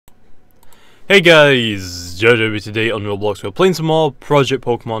Hey guys, Jamiy today on Roblox. We're playing some more Project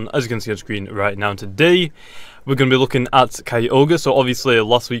Pokemon, as you can see on screen right now. Today, we're going to be looking at Kyogre. So obviously,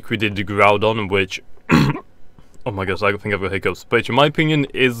 last week we did the Groudon, which, oh my gosh, I think I've got hiccups. Which, in my opinion,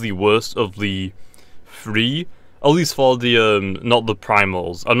 is the worst of the three. At least for the, not the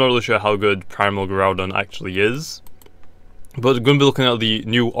Primals. I'm not really sure how good Primal Groudon actually is. But we're going to be looking at the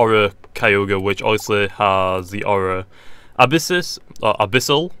new Aura Kyogre, which obviously has the Aura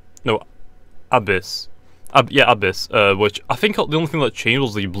Abyssal. No, Abyss. Abyss. Which I think the only thing that changed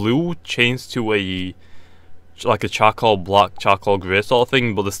was the blue changed to a charcoal black, charcoal grey sort of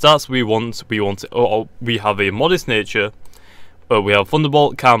thing. But the stats we have a Modest Nature. We have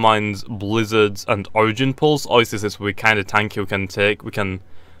Thunderbolt, Carmines, Blizzards, and Origin Pulse. Obviously, since we're kind of tanky, we can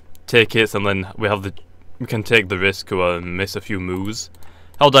take hits, and then we can take the risk to miss a few moves.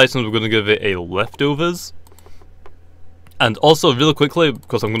 Hell Dyson, we're going to give it a Leftovers. And also, really quickly,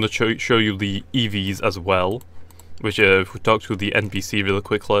 because I'm going to show you the EVs as well, which if we talk to the NPC really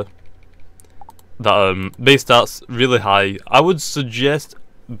quickly, that base stats really high. I would suggest,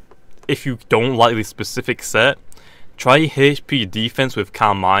 if you don't like the specific set, try HP defense with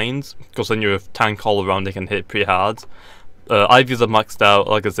Carmines, because then you're a tank all around, they can hit pretty hard. IVs are maxed out,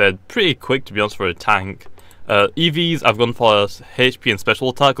 like I said, pretty quick to be honest for a tank. EVs, I've gone for HP and special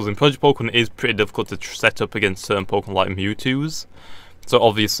attack, because in Project Pokemon it is pretty difficult to set up against certain Pokemon like Mewtwo's. So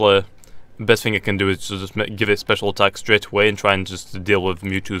obviously, the best thing I can do is to just give it special attack straight away and try and just deal with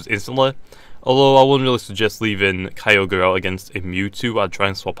Mewtwo's instantly. Although I wouldn't really suggest leaving Kyogre out against a Mewtwo. I'd try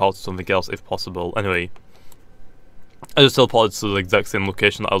and swap out to something else if possible. Anyway, I just teleported to the exact same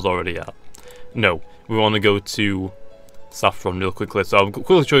location that I was already at. No, we want to go to Saffron real quickly, so I'll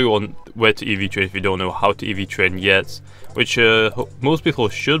quickly show you on where to EV train if you don't know how to EV train yet, which most people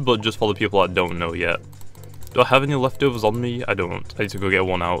should, but just for the people that don't know yet. Do I have any leftovers on me? I don't. I need to go get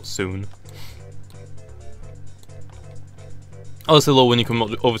one out soon. Also, when you come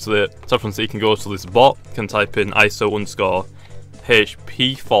over to the Saffron City, you can go to this bot, you can type in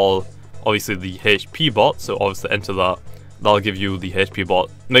ISO_HP for obviously the HP bot, so obviously enter that. That'll give you the HP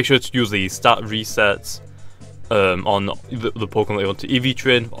bot. Make sure to use the stat resets on the Pokemon that you want to EV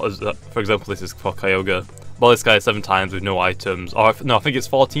train. For example, this is for Kyogre. Well, this guy is 7 times with no items. Or no, I think it's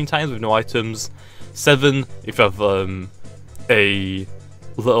 14 times with no items. 7 if you have a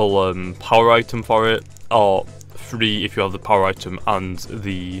little power item for it. Or 3 if you have the power item and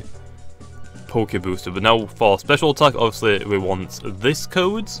the Poke Booster. But now for special attack, obviously we want this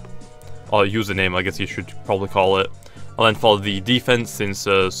code. Or username, I guess you should probably call it. And then for the defense, since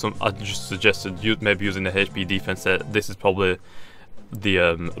I just suggested maybe using the HP defense set, this is probably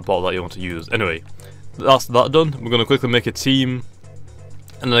the bot that you want to use. Anyway, that's that done. We're going to quickly make a team,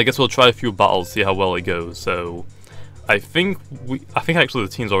 and then I guess we'll try a few battles, see how well it goes. So, I think actually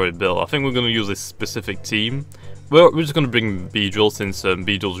the team's already built. I think we're going to use this specific team. We're just going to bring Beedrill, since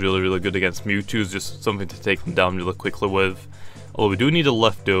Beedrill's really good against Mewtwo's, just something to take them down really quickly with. Although we do need a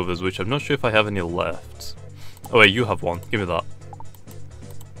Leftovers, which I'm not sure if I have any left. Oh wait, you have one. Give me that.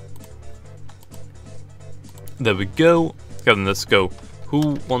 There we go. Okay, then let's go.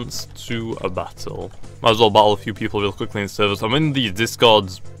 Who wants to battle? Might as well battle a few people real quickly in the server. So I'm in the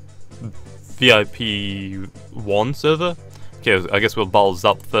Discord's VIP 1 server. Okay, I guess we'll battle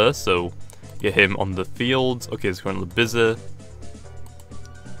Zap first, so get him on the field. Okay, he's currently busy.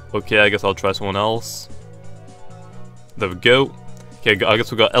 Okay, I guess I'll try someone else. There we go. Okay, I guess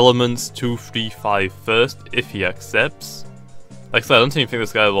we got Elements 2, 3, 5 first, if he accepts. Like I said, I don't even think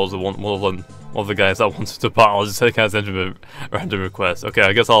this guy was one of the guys that wanted to battle. I just said kind of sent him a random request. Okay,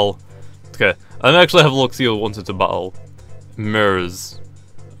 I guess I'll. Okay, I'll actually have a look, see who wanted to battle. Mirrors.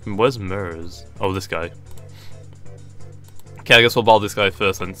 Where's Mirrors? Oh, this guy. Okay, I guess we'll battle this guy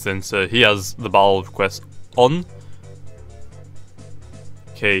first, and since he has the battle request on.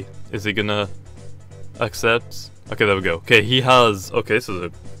 Okay, is he gonna accept? Okay, there we go. Okay, he has. Okay, this is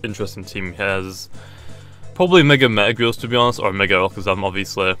an interesting team. He has probably Mega Metagross, to be honest, or Mega Alakazam,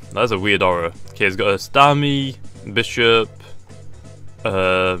 obviously. That's a weird aura. Okay, he's got a Starmie, Bishop,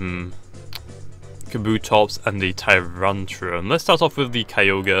 Kabutops, and the Tyrantrum. Let's start off with the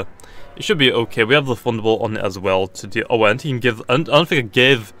Kyogre. It should be okay. We have the Thunderbolt on it as well to deal. Oh, and he can give. I don't think I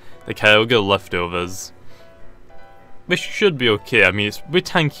gave the Kyogre Leftovers. Which should be okay. I mean, it's we're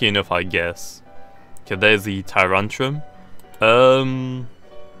tanky enough, I guess. Okay, there's the Tyrantrum.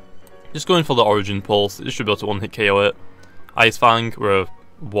 Just going for the Origin Pulse. It should be able to one-hit KO it. Ice Fang, we're a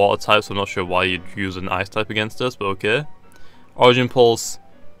water type, so I'm not sure why you'd use an ice type against us, but okay. Origin Pulse,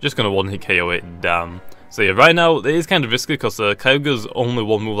 just gonna one-hit KO it, damn. So yeah, right now, it is kind of risky, because Kyogre's only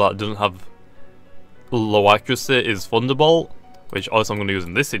one move that doesn't have low accuracy is Thunderbolt. which also I'm going to use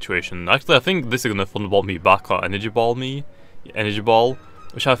in this situation. Actually, I think this is going to Thunderbolt me back or Energy Ball me. Energy Ball,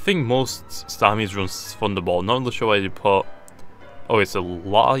 which I think most Starmies run Thunderbolt. Not really sure where you put. Oh, it's a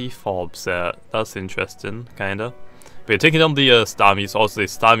Life Orb set. That's interesting, kinda. But yeah, taking down the Starmies, also the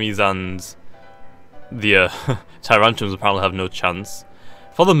Starmies and the Tyrantrums apparently have no chance.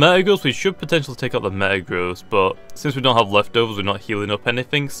 For the Metagross, we should potentially take out the Metagross, but since we don't have leftovers, we're not healing up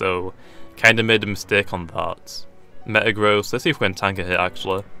anything, so kinda made a mistake on that. Metagross, let's see if we can tank a hit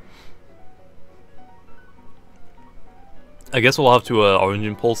actually. I guess we'll have to Orange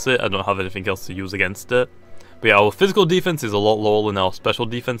Impulse it, I don't have anything else to use against it. But yeah, our physical defense is a lot lower than our special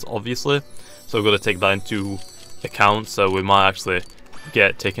defense, obviously, so we're going to take that into account, so we might actually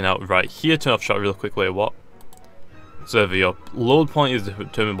get taken out right here. Turn off shot real quick, wait, what? So your load point is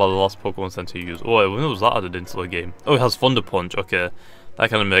determined by the last Pokemon Center you use. Oh, when was that added into the game? Oh, it has Thunder Punch, okay. That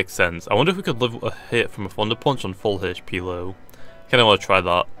kind of makes sense. I wonder if we could live a hit from a Thunder Punch on full HP low. Kinda want to try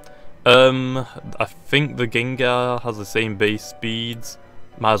that. I think the Gengar has the same base speeds.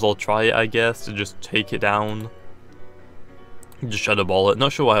 Might as well try it, I guess, to just take it down. Just Shadow Ball it.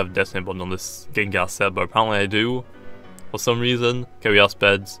 Not sure why I have Destiny Bond on this Gengar set, but apparently I do. For some reason. Okay, we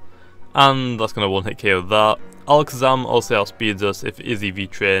outspeeds. And that's going to one-hit KO that. Alakazam also outspeeds us if it is EV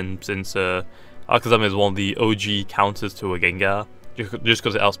trained, since Alakazam is one of the OG counters to a Gengar. Just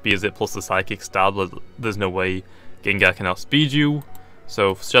because it outspeeds it plus the Psychic Stab, there's no way Gengar can outspeed you.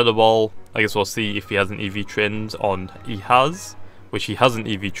 So for Shadow Ball, I guess we'll see if he has an EV trained on. He has, which he hasn't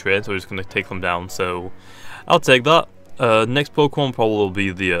EV trained, so we're just going to take them down. So I'll take that. Next Pokemon probably will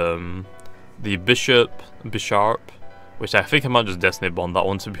be the Bisharp, which I think I might just Destiny Bond that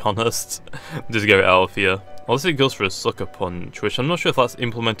one, to be honest. Just get it out of here. Unless it goes for a Sucker Punch, which I'm not sure if that's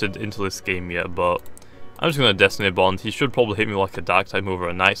implemented into this game yet, but I'm just going to Destiny Bond. He should probably hit me like a Dark type move or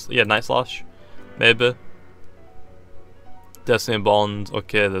a Night Slash, maybe. Destiny Bond,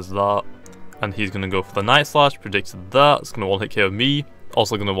 okay, there's that. And he's going to go for the Night Slash, predicted that. It's going to one-hit KO me.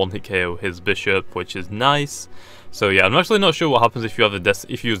 Also going to one-hit KO his Bishop, which is nice. So yeah, I'm actually not sure what happens if you have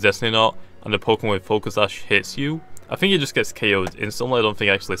if you use Destiny Knot and the Pokemon with Focus Sash hits you. I think it just gets KO'd instantly. I don't think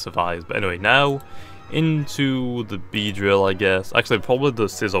it actually survives. But anyway, now into the Beedrill, I guess. Actually, probably the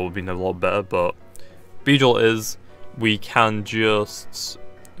Scizor would be a lot better, but Beedrill is, we can just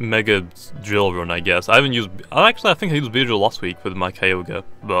Mega Drill Run, I guess. I haven't used, actually I think I used Beedrill last week with my Kyogre,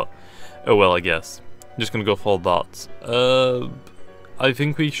 but oh well, I guess. I'm just gonna go for that. I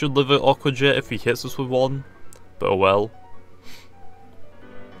think we should live at Aqua Jet if he hits us with one, but oh well.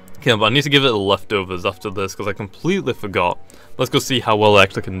 Okay, but I need to give it the leftovers after this because I completely forgot. Let's go see how well I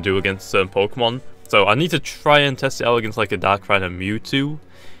actually can do against certain Pokemon. So I need to try and test it out against like a Darkrai and a Mewtwo.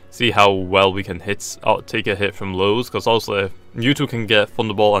 See how well we can take a hit from lows, because also Mewtwo can get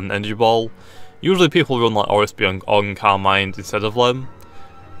Thunderbolt and Energy Ball. Usually people run like OSB on Carmine instead of them.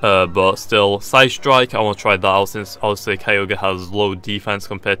 But still, Side Strike, I want to try that out since obviously Kyogre has low defense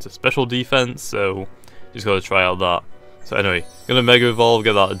compared to special defense, so just gotta try out that. So anyway, gonna Mega Evolve,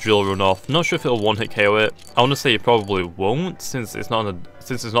 get that Drill Run off. Not sure if it'll one-hit KO it. I want to say it probably won't, since it's not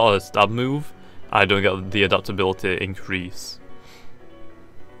a stab move. I don't get the adaptability increase.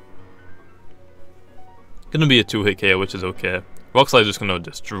 Gonna be a 2-hit KO, which is okay. Rock Slide is just gonna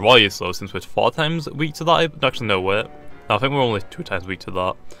destroy it though, since we're 4 times weak to that. Actually, no, wait. I think we're only 2 times weak to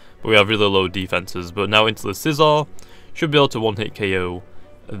that. But we have really low defenses. But now into the Scizor. Should be able to one-hit KO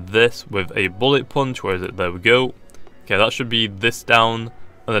this with a Bullet Punch. Where is it? There we go. Okay, that should be this down.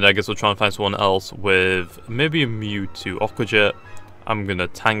 And then I guess we'll try and find someone else with maybe a Mewtwo. Aqua Jet. I'm gonna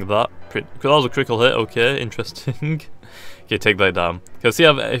tank that. Because that was a critical hit. Okay, interesting. Okay, take that down. Let's see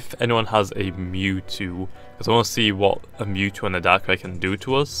if anyone has a Mewtwo. Because I want to see what a Mewtwo and a Darkrai can do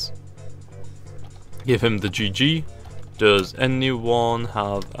to us. Give him the GG. Does anyone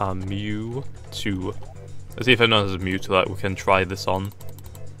have a Mewtwo? Let's see if anyone has a Mewtwo that we can try this on.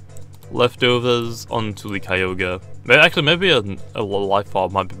 Leftovers onto the Kyogre. Actually, maybe a Life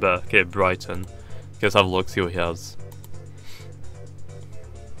Orb might be better. Okay, Brighton. Let's have a look, see what he has.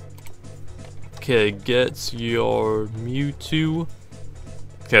 Okay, get your Mewtwo.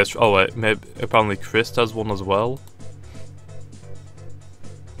 Okay, oh wait, maybe apparently Chris has one as well.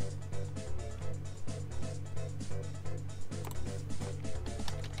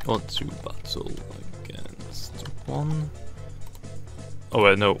 Want to battle against one. Oh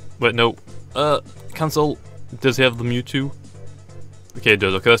wait, no. Wait, no. Cancel. Does he have the Mewtwo? Okay, he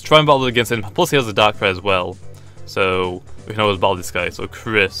does. Okay, let's try and battle against him. Plus he has a Darkrai as well. So, we can always battle this guy. So,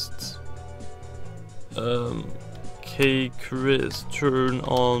 Chris. Okay, Chris, turn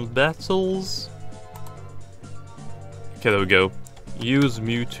on battles. Okay, there we go. Use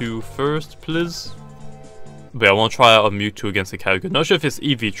Mewtwo first, please. But yeah, I want to try out a Mewtwo against a Kyogre. Not sure if it's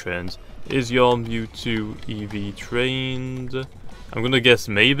EV trained. Is your Mewtwo EV trained? I'm gonna guess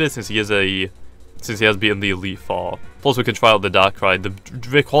maybe, since he has beaten the Elite Four. Plus we can try out the Darkrai. The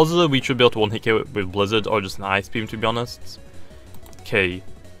Rayquaza we should be able to one-hit KO with Blizzard or just an Ice Beam, to be honest. Okay.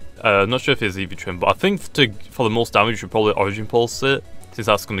 Not sure if it's EV trained, but I think for the most damage we should probably Origin Pulse it, since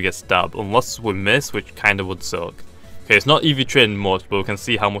that's gonna get stabbed. Unless we miss, which kinda would suck. Okay, it's not EV trained much, but we can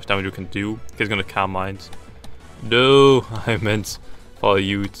see how much damage we can do. Okay, it's gonna Calm Mind. No, I meant for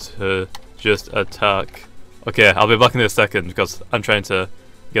you to just attack. Okay, I'll be back in a second because I'm trying to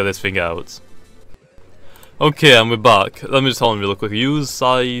get this thing out. Okay, and we're back. Let me just tell him really quick. Use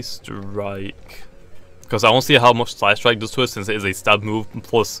Psy Strike. Because I want to see how much Psy Strike does to it, since it is a stab move.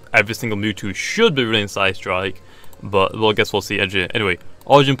 Plus, every single Mewtwo should be running Psy Strike. But, well, I guess we'll see. Anyway,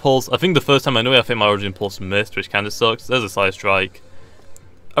 Origin Pulse. I think the first time I know it, I think my Origin Pulse missed, which kind of sucks. There's a Psy Strike.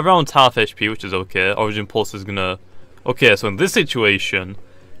 Around half HP, which is okay. Origin Pulse is gonna... Okay, so in this situation,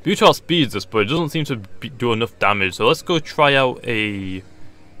 Mewtwo outspeeds us, but it doesn't seem to do enough damage. So let's go try out a...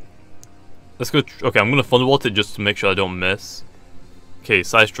 Okay, I'm gonna Thunderbolt it just to make sure I don't miss. Okay,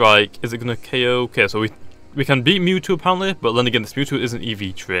 Psy Strike. Is it gonna KO? Okay, so we can beat Mewtwo apparently, but then again, this Mewtwo isn't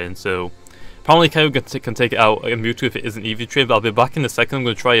EV trained, so... Apparently Kyogre can take it out a Mewtwo if it isn't EV trained, but I'll be back in a second. I'm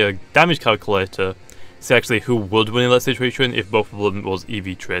gonna try a damage calculator. See actually who would win in that situation if both of them was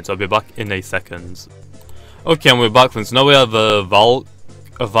EV trained, so I'll be back in a second. Okay, and we're back then. So now we have a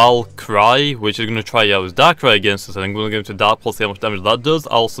Valkyrie, which is going to try out his Darkrai against us, and I'm going to go into Dark Pulse, see how much damage that does.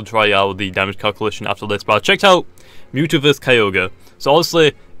 I'll also try out the damage calculation after this, but I checked out Mewtwo vs Kyogre. So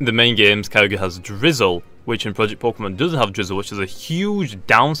obviously, in the main games, Kyogre has Drizzle, which in Project Pokemon doesn't have Drizzle, which is a huge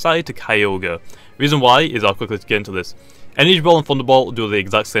downside to Kyogre. Reason why is I'll quickly get into this. Energy Ball and Thunderbolt do the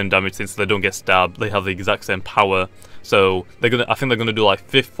exact same damage since they don't get stabbed. They have the exact same power, so I think they're gonna do like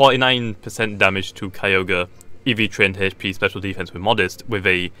 49% damage to Kyogre. EV trained HP special defense with Modest with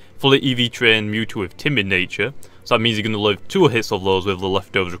a fully EV trained Mewtwo with Timid nature. So that means you're gonna live 2 hits of those with the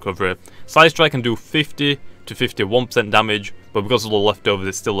leftovers recovery. Psy Strike can do 50 to 51% damage, but because of the leftovers,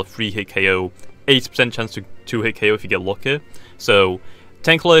 it's still a 3-hit KO. 80% chance to 2-hit KO if you get lucky. So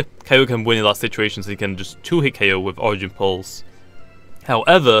technically, Kyogre can win in that situation, so he can just 2-hit KO with Origin Pulse.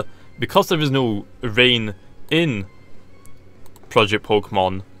 However, because there is no rain in Project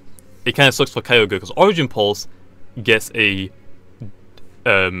Pokemon, it kind of sucks for Kyogre, because Origin Pulse gets a...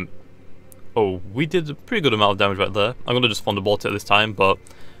 oh, we did a pretty good amount of damage right there. I'm going to just Thunderbolt it this time, but...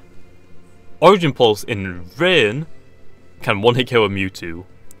 Origin Pulse in Rain can 1-hit KO a Mewtwo.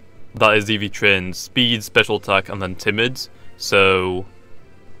 That is EV trained Speed, Special Attack, and then Timid. So...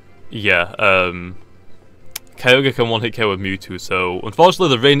 yeah, Kyogre can 1-hit KO a Mewtwo, so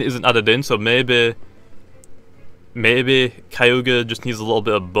unfortunately the rain isn't added in, so maybe Kyogre just needs a little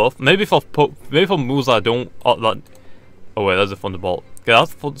bit of buff. Maybe for moves that don't... oh wait, there's a Thunderbolt. Okay,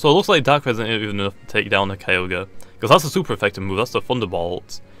 so it looks like Darkrai isn't even enough to take down a Kyogre, because that's a super effective move, that's the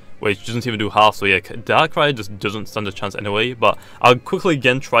Thunderbolt, which doesn't even do half, so yeah, Darkrai just doesn't stand a chance anyway. But I'll quickly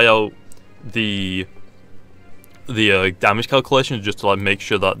again try out the damage calculation just to like make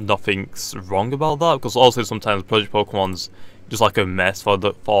sure that nothing's wrong about that, because also sometimes Project Pokemon's just like a mess for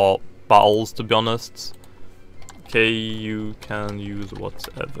battles, to be honest. Okay, you can use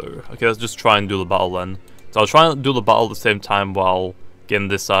whatever. Okay, let's just try and do the battle then. So I'll try and do the battle at the same time while getting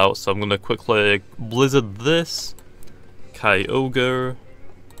this out. So I'm gonna quickly Blizzard this Kyogre,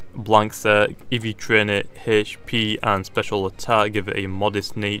 blank set, EV train it, HP and special attack, give it a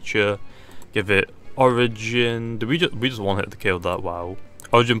modest nature, give it Origin. Did we just one hit the KO that? Wow.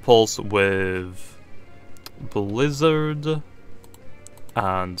 Origin Pulse with Blizzard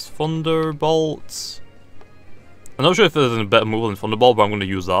and Thunderbolt. I'm not sure if there's a better move than Thunderbolt, but I'm going to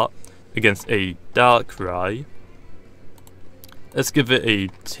use that against a Darkrai. Let's give it a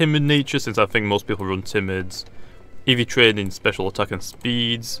Timid nature, since I think most people run Timids. EV training, special attack and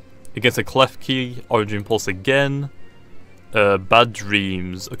speeds. Against a Klefki, Origin Pulse again. Bad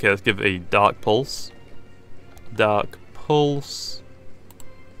Dreams. Okay, let's give it a Dark Pulse. Dark Pulse.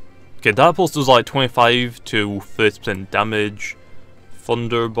 Okay, Dark Pulse does like 25 to 30% damage.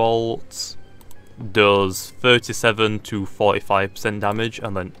 Thunderbolt does 37 to 45% damage,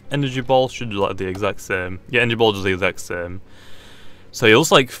 and then Energy Ball should do like the exact same. Yeah, Energy Ball does the exact same. So it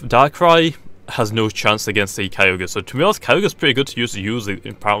looks like Darkrai has no chance against the Kyogre. So to be honest, Kyogre's pretty good to use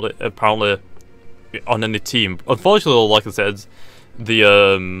apparently on any team. Unfortunately, like I said,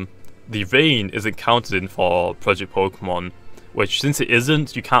 the rain isn't counted in for Project Pokemon, which since it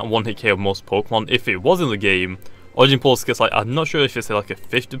isn't, you can't one-hit KO most Pokemon. If it was in the game, Origin Pulse gets like, I'm not sure if it's like a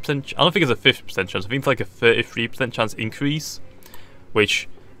 50%, I don't think it's a 50% chance, I think it's like a 33% chance increase, which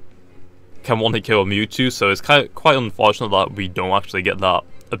can one-hit KO Mewtwo, so it's quite unfortunate that we don't actually get that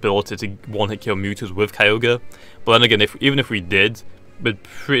ability to one-hit KO Mewtwo's with Kyogre. But then again, even if we did,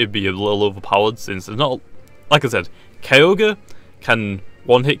 it'd be a little overpowered, since it's not, like I said, Kyogre can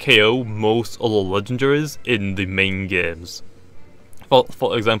one-hit KO most other legendaries in the main games.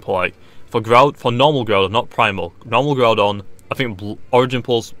 For example, like for normal Groudon, not Primal, normal Groudon, I think Origin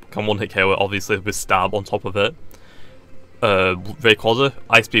Pulse can one-hit KO it, obviously with Stab on top of it. Rayquaza,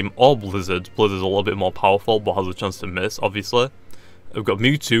 Ice Beam or Blizzard. Blizzard's a little bit more powerful, but has a chance to miss, obviously. We've got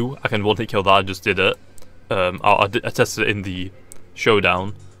Mewtwo, I can one-hit kill that, I just did it. I tested it in the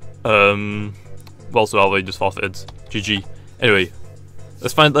showdown. Well, so I just forfeited. GG. Anyway,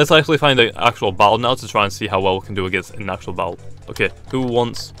 let's actually find an actual battle now to try and see how well we can do against an actual battle. Okay, who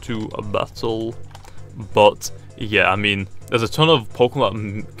wants to battle? But yeah, I mean, there's a ton of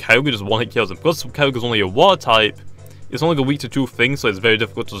Pokemon that Kyogre just one-hit kills them. Because Kyogre's only a water type, it's only weak to 2 things, so it's very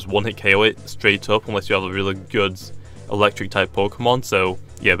difficult to just one-hit KO it straight up unless you have a really good electric type Pokemon. So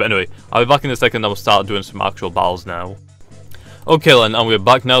yeah, but anyway, I'll be back in a second and we'll start doing some actual battles now. Okay then, and we're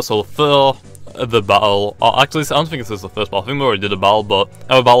back now, so for the battle, actually I don't think this is the first battle, I think we already did a battle, but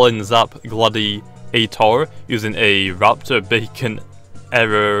our battle in Zap Gladiator using a Raptor, Bacon,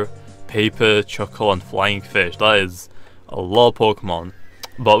 Error, Paper, Chuckle and Flying Fish. That is a lot of Pokemon.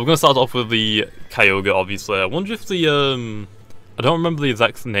 But we're going to start off with the Kyogre, obviously. I wonder if the, I don't remember the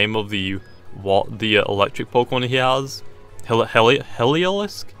exact name of the electric Pokemon he has.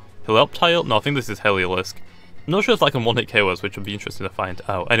 Heliolisk? Helioptile? No, I think this is Heliolisk. I'm not sure if I can one-hit KO us, which would be interesting to find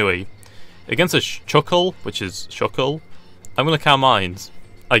out. Anyway, against a Chuckle, which is Shuckle, I'm going to Calm Minds.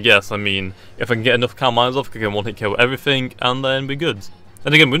 I guess, I mean, if I can get enough Calm Minds off, I can one-hit KO everything, and then be good.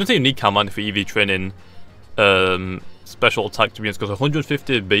 And again, we don't even need Calm Mind for EV training special attack to be honest, because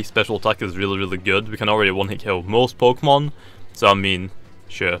 150 base special attack is really, really good. We can already one-hit KO most Pokemon, so I mean,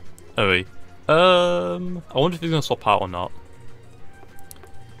 sure. Anyway, I wonder if he's going to swap out or not.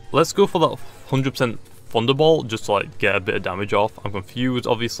 Let's go for that 100% Thunderbolt, just to like get a bit of damage off. I'm confused,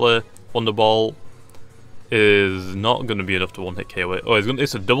 obviously. Thunderbolt is not going to be enough to one-hit KO it. Oh,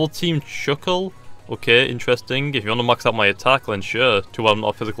 it's a double team Chuckle. Okay, interesting. If you want to max out my attack, then sure. Too bad I'm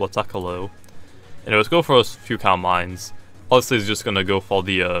not a physical attacker though. Anyway, let's go for a few Calm Minds. Obviously, he's just going to go for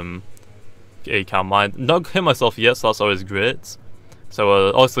the a Calm Mind. Not hit myself yet, so that's always great. So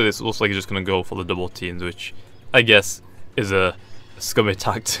obviously, this looks like he's just going to go for the double teams, which I guess is a scummy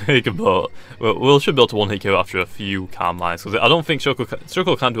tactic, but we should be able to one-hit KO after a few Calm Minds, because I don't think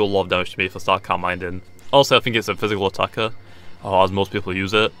Shuckle can't do a lot of damage to me if I start Calm Minding. Also, I think it's a physical attacker, as most people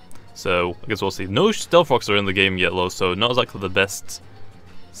use it, so I guess we'll see. No Stealth Rocks are in the game yet though, so not exactly the best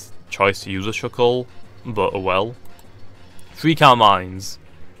choice to use a Shuckle, but oh well. 3 Calm Minds.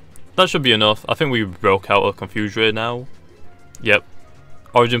 That should be enough. I think we broke out a Confuse Ray now. Yep.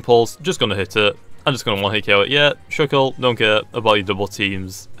 Origin Pulse, just gonna hit it. I'm just gonna one-hit KO it. Yeah, Shuckle, don't care about your double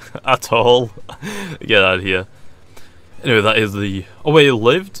teams at all. Get out of here. Anyway, that is the... Oh wait, it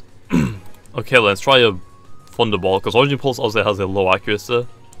lived? Okay, let's try a Thunderbolt, because Origin Pulse obviously has a low accuracy.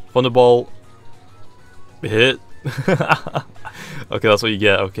 Thunderbolt. Hit. Okay, that's what you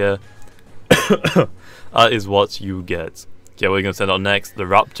get, okay. That is what you get. Okay, we're gonna send out next the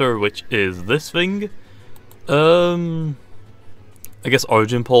Raptor, which is this thing. I guess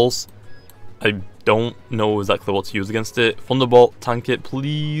Origin Pulse. I don't know exactly what to use against it. Thunderbolt, tank it,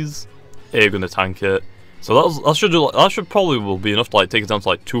 please. Yeah, you're gonna tank it. So that should probably will be enough to like take it down to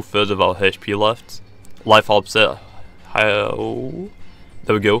like 2/3 of our HP left. Life Offset. How?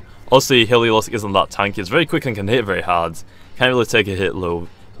 There we go. Obviously, Heliolisk isn't that tanky. It's very quick and can hit very hard. Can't really take a hit low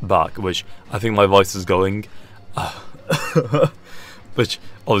back, which I think my voice is going. Which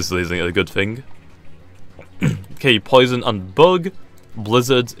obviously isn't a good thing. Okay, Poison and Bug.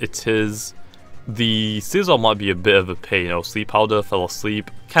 Blizzard, it is. The Scizor might be a bit of a pain. You know, Sleep Powder, fell asleep.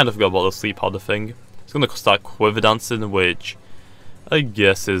 Kind of forgot about the Sleep Powder thing. It's going to start Quiver Dancing, which I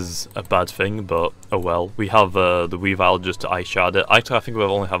guess is a bad thing, but oh well. We have the Weavile just to Ice Shard it. Actually, I think we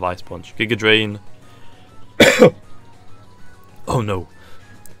only have Ice Punch. Giga Drain. Oh no.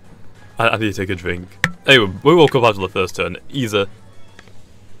 I need to take a drink. Anyway, we woke up after the first turn. Easy.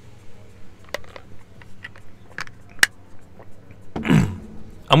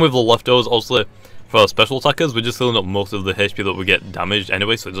 And with the leftovers, also for our special attackers, we're just filling up most of the HP that we get damaged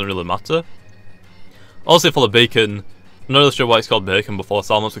anyway, so it doesn't really matter. Also for the Bacon, I'm not really sure why it's called Bacon before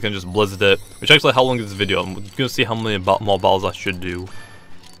Salmon, so we can just Blizzard it. Which actually, how long is this video? I'm going to see how many more battles I should do.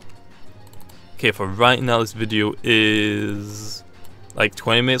 Okay, for right now, this video is like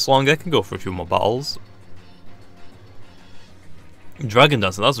 20 minutes long. I can go for a few more battles. Dragon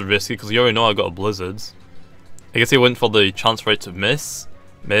Dancing, that's risky because you already know I got a Blizzard. I guess he went for the chance for it to miss.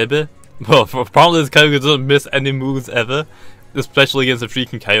 Maybe. Well, apparently this Kyogre doesn't miss any moves ever, especially against a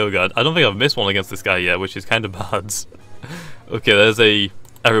freaking Kyogre. I don't think I've missed one against this guy yet, which is kind of bad. Okay, there's a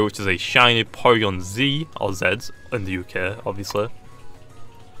area which is a shiny Porygon Z, or Z, in the UK, obviously.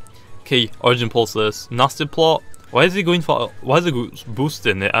 Okay, Origin Pulse this. Nasty Plot. Why is he going for... Why is he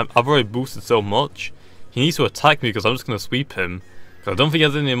boosting it? I've already boosted so much. He needs to attack me because I'm just going to sweep him. I don't think he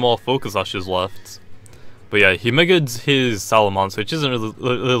has any more Focus Ashes left. But yeah, he megaed his Salamence, which isn't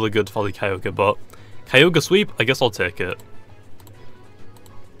really good for the Kyogre, but Kyogre sweep, I guess I'll take it.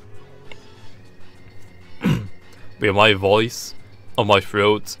 But yeah, my voice on my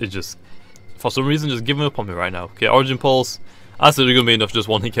throat is just, for some reason, just giving up on me right now. Okay, Origin Pulse. I said it's going to be enough to just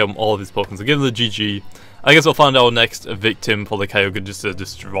one hit kill all of these Pokemon, so give him the GG. I guess we'll find our next victim for the Kyogre just to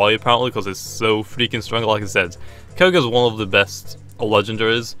destroy, apparently, because it's so freaking strong. Like I said, Kyogre is one of the best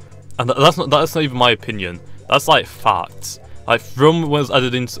legendaries, and that's not even my opinion. That's like facts. Like from when it was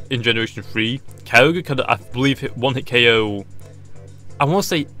added in Generation 3, Kyogre could, I believe, one hit KO. I want to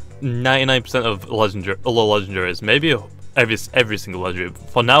say 99% of legendaries, maybe every single legendary.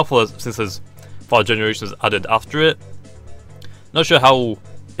 For now, since there's 4 generations added after it, not sure how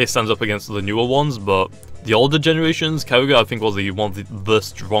it stands up against the newer ones, but the older generations, Kyogre I think was one of the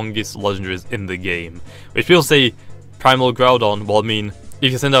strongest legendaries in the game. Which people say Primal Groudon, well I mean, you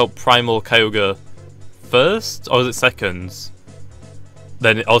can send out Primal Kyogre first, or is it seconds?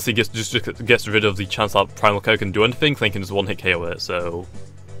 Then it also just gets rid of the chance that Primal Kyogre can do anything, so they can just one hit KO it, so...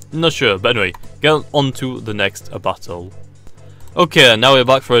 Not sure, but anyway, get on to the next battle. Okay, now we're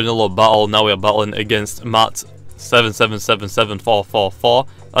back for another battle. Now we're battling against Matt 7777444.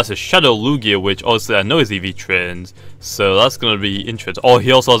 That's a Shadow Lugia, which obviously I know is EV trained, so that's gonna be interesting. Oh,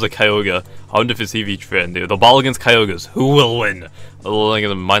 he also has a Kyogre. I wonder if it's EV trained. The battle against Kyogres, who will win?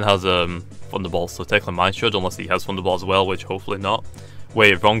 Mine has Thunderbolt, so technically mine should, unless he has Thunderbolt as well, which hopefully not.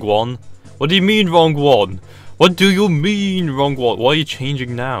 Wait, wrong one? What do you mean wrong one? What do you mean wrong one? Why are you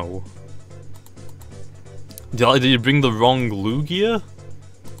changing now? Did you bring the wrong Lugia?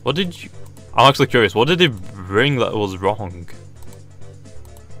 What did you... I'm actually curious, what did he bring that was wrong?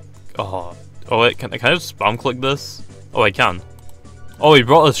 Oh wait, can I just spam click this? Oh, I can. Oh, he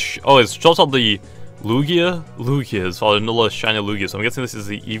brought us... oh, it's shot out the Lugias, for another shiny Lugia, so I'm guessing this is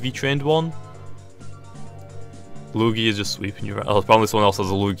the EV trained one? Lugia is just sweeping you right. Oh, apparently someone else has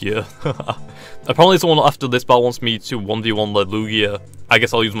a Lugia. Apparently someone after this battle wants me to 1v1 the Lugia. I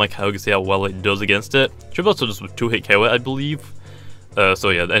guess I'll use my Kyogre to see how well it does against it. Should be able to just 2-hit KO it, I believe. So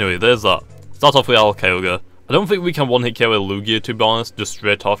yeah, anyway, there's that. Start off with our Kyogre. I don't think we can 1-hit KO a Lugia, to be honest, just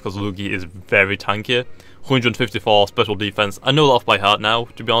straight off, because Lugia is very tanky. 154 special defense. I know that off by heart now,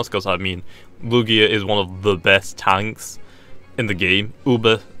 to be honest, because I mean, Lugia is one of the best tanks in the game.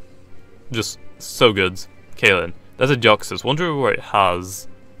 Uber, just so good. Kaylin. There's a Deoxys. Wonder what it has.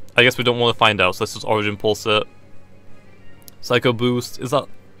 I guess we don't want to find out, so let's just Origin Pulse it. Psycho Boost. Is that...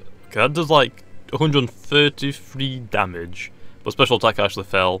 okay, that does like 133 damage. But Special Attack actually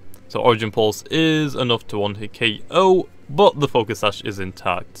fell. So Origin Pulse is enough to 1-hit KO, but the Focus Sash is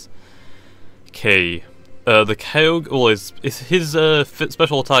intact. Okay. The Kyogre... well, his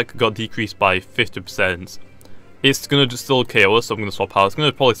Special Attack got decreased by 50%. It's going to still KO us, so I'm going to swap out. It's going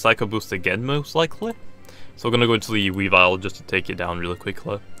to probably Psycho Boost again, most likely. So we're going to go into the Weavile just to take it down really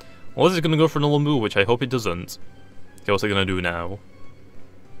quickly. Or is it going to go for another move, which I hope it doesn't. Okay, what's it going to do now?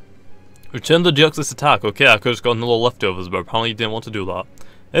 Return the Deoxys attack. Okay, I could have just got another leftovers, but apparently you didn't want to do that.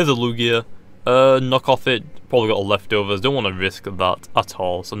 There's a Lugia. Knock off it. Probably got a leftovers. Don't want to risk that at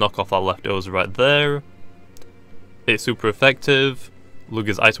all. So knock off that leftovers right there. It's super effective.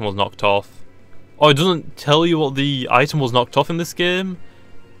 Lugia's item was knocked off. Oh, it doesn't tell you what the item was knocked off in this game?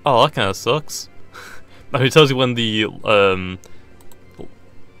 Oh, that kind of sucks. It tells you when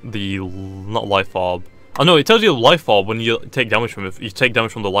not Life Orb. Oh no, it tells you Life Orb when you take damage from it. You take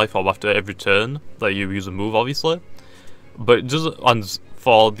damage from the Life Orb after every turn that you use a move, obviously. But it doesn't, and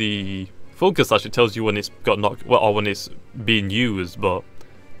for the Focus Sash, it tells you when it's got knocked, well, or when it's being used. But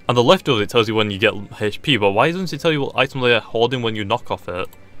and the leftovers, it tells you when you get HP. But why doesn't it tell you what item they're holding when you knock off it?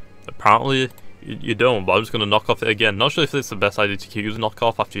 Apparently, you don't. But I'm just gonna knock off it again. Not sure if it's the best idea to keep using knock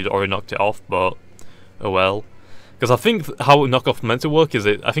off after you'd already knocked it off, but. Oh well. Because I think how knockoff meant to work is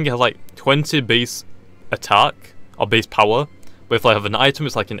I think it has like 20 base attack, or base power, but if I have an item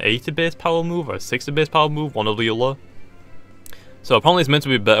it's like an 80 base power move, or a 60 base power move, one or the other. So apparently it's meant to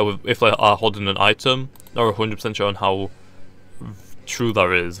be better if they are holding an item. Not 100% sure on how true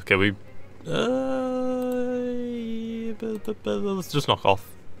that is. Okay, we... let's just knock off.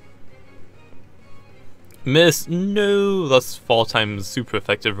 Miss! No! That's 4 times super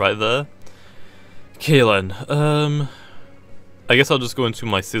effective right there. Kaylin, I guess I'll just go into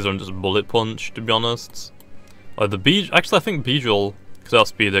my Scissor and just Bullet Punch, to be honest. Actually, I think Beedrill could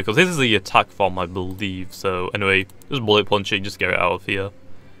outspeed it, because this is the attack form, I believe. So, anyway, just Bullet Punch it, just get it out of here.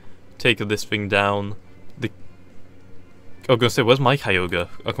 Take this thing down. I was gonna say, where's my Kyogre?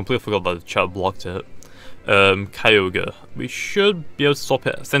 I completely forgot that the chat blocked it. Kyogre. We should be able to swap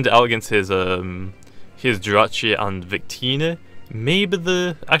it, send it out against his Jirachi and Victini.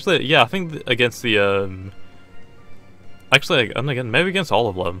 Maybe actually, yeah, I think against the, actually, and again, maybe against all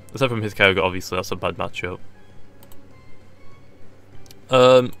of them. Except from his Kyogre, obviously, that's a bad matchup.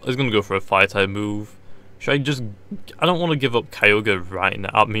 I was gonna go for a Fire-type move. Should I just... I don't want to give up Kyogre right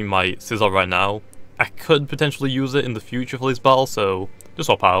now, I mean my Scizor right now. I could potentially use it in the future for this battle, so just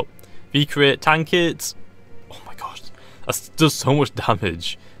swap out. V-Crit, tank it! Oh my gosh, that does so much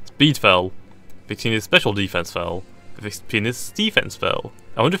damage. Speed fell. Victini's special defense fell. Victini's defense fell.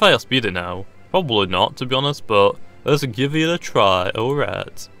 I wonder if I outspeed it now. Probably not, to be honest, but let's give it a try.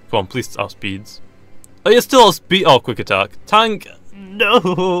 Alright. Come on, please outspeeds. Oh, you're still outspeed. Oh, quick attack. Tank!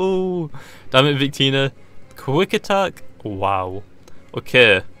 No! Damn it, Victini. Quick attack? Wow.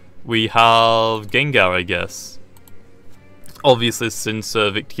 Okay. We have Gengar, I guess. Obviously, since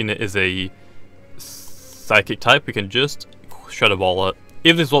Victini is a psychic type, we can just Shadow Ball it.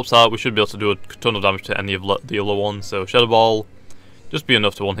 If this swaps out, we should be able to do a ton of damage to any of the other ones. So Shadow Ball, just be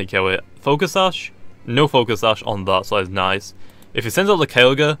enough to one-hit KO it. Focus Sash? No Focus Sash on that, so that's nice. If he sends out the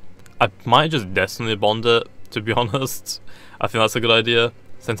Kyogre, I might just Destiny Bond it, to be honest. I think that's a good idea.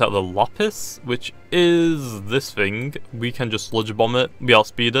 Sent out the Lapis, which is this thing. We can just Sludge Bomb it. We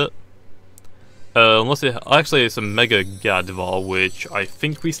outspeed it. Unless it... Actually, it's a Mega Gardevoir, which I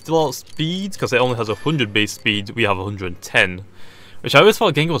think we still outspeed, because it only has 100 base speed. We have 110. Which I always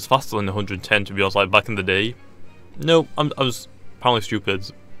thought Gengar was faster than 110, to be honest, like back in the day. No, I was apparently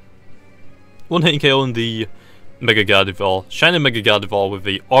stupid. One hitting KO on the Mega Gardevoir. Shiny Mega Gardevoir with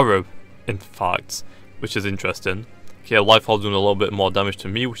the Aura, in fact, which is interesting. Okay, Life Orb doing a little bit more damage to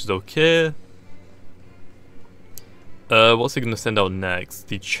me, which is okay. What's he gonna send out next?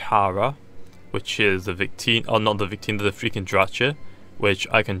 The Chara, which is the Victini, oh not the Victini, the freaking Jirachi, which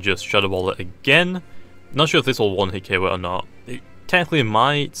I can just Shadow Ball it again. Not sure if this will one-hit KO it or not. It technically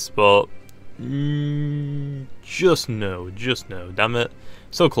might, but just no, damn it.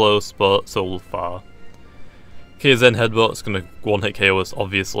 So close, but so far. Okay, Zen Headbutt's gonna one-hit KO us,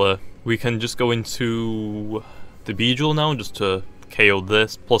 obviously. We can just go into the Beedrill now, just to KO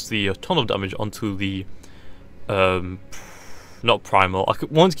this, plus the ton of damage onto the, not Primal. I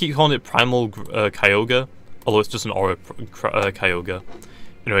want to keep calling it Primal Kyogre, although it's just an Aura Kyogre.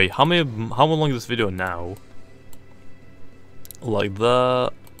 Anyway, how long is this video now? Like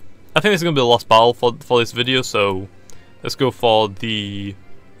that. I think this is gonna be the last battle for this video, so let's go for the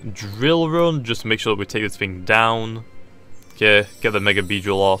Drill Run, just to make sure that we take this thing down. Okay, get the Mega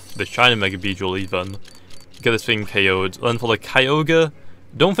Beedrill off, the shiny Mega Beedrill even. Get this thing KO'd. Then for the Kyogre,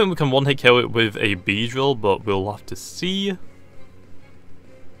 don't think we can one-hit KO it with a Beedrill, but we'll have to see.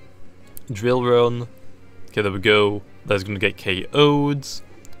 Drill Run. Okay, there we go. That's gonna get KO'd.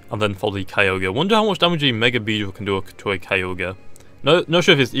 And then for the Kyogre. I wonder how much damage a Mega Beedrill can do to a Kyogre. No, not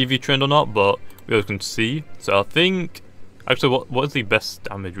sure if it's EV trained or not, but we can see. So I think... Actually, what is the best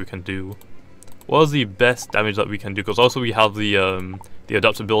damage we can do? What is the best damage that we can do? Because also we have the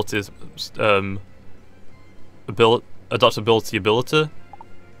adaptability ability.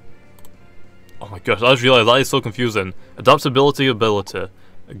 Oh my gosh, I just realized that is so confusing. Adaptability ability.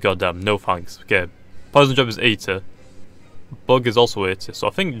 Goddamn, no thanks. Okay. Poison Jab is 80. Bug is also 80. So I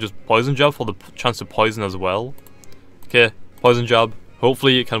think just Poison Jab for the chance to poison as well. Okay, Poison Jab.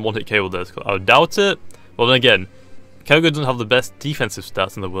 Hopefully it can one-hit KO this. I would doubt it. But then again, Kyogre doesn't have the best defensive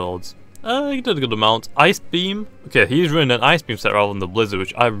stats in the world. He did a good amount. Ice Beam. Okay, he's running an Ice Beam set rather than the Blizzard,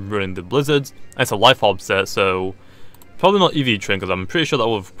 which I'm running the Blizzards. And it's a Life Orb set, so probably not EV Train, because I'm pretty sure that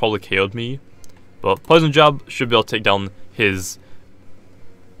would have probably KO'd me. But Poison Jab should be able to take down his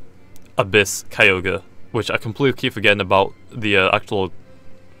Abyss Kyogre, which I completely keep forgetting about the actual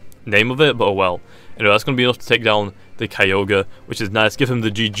name of it, but oh well. Anyway, that's going to be enough to take down the Kyogre, which is nice. Give him the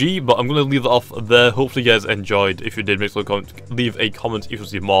GG, but I'm going to leave it off there. Hopefully you guys enjoyed. If you did, make sure to leave a comment if you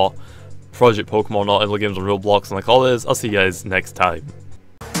see more Project Pokemon or other games on Roblox. And like always, I'll see you guys next time.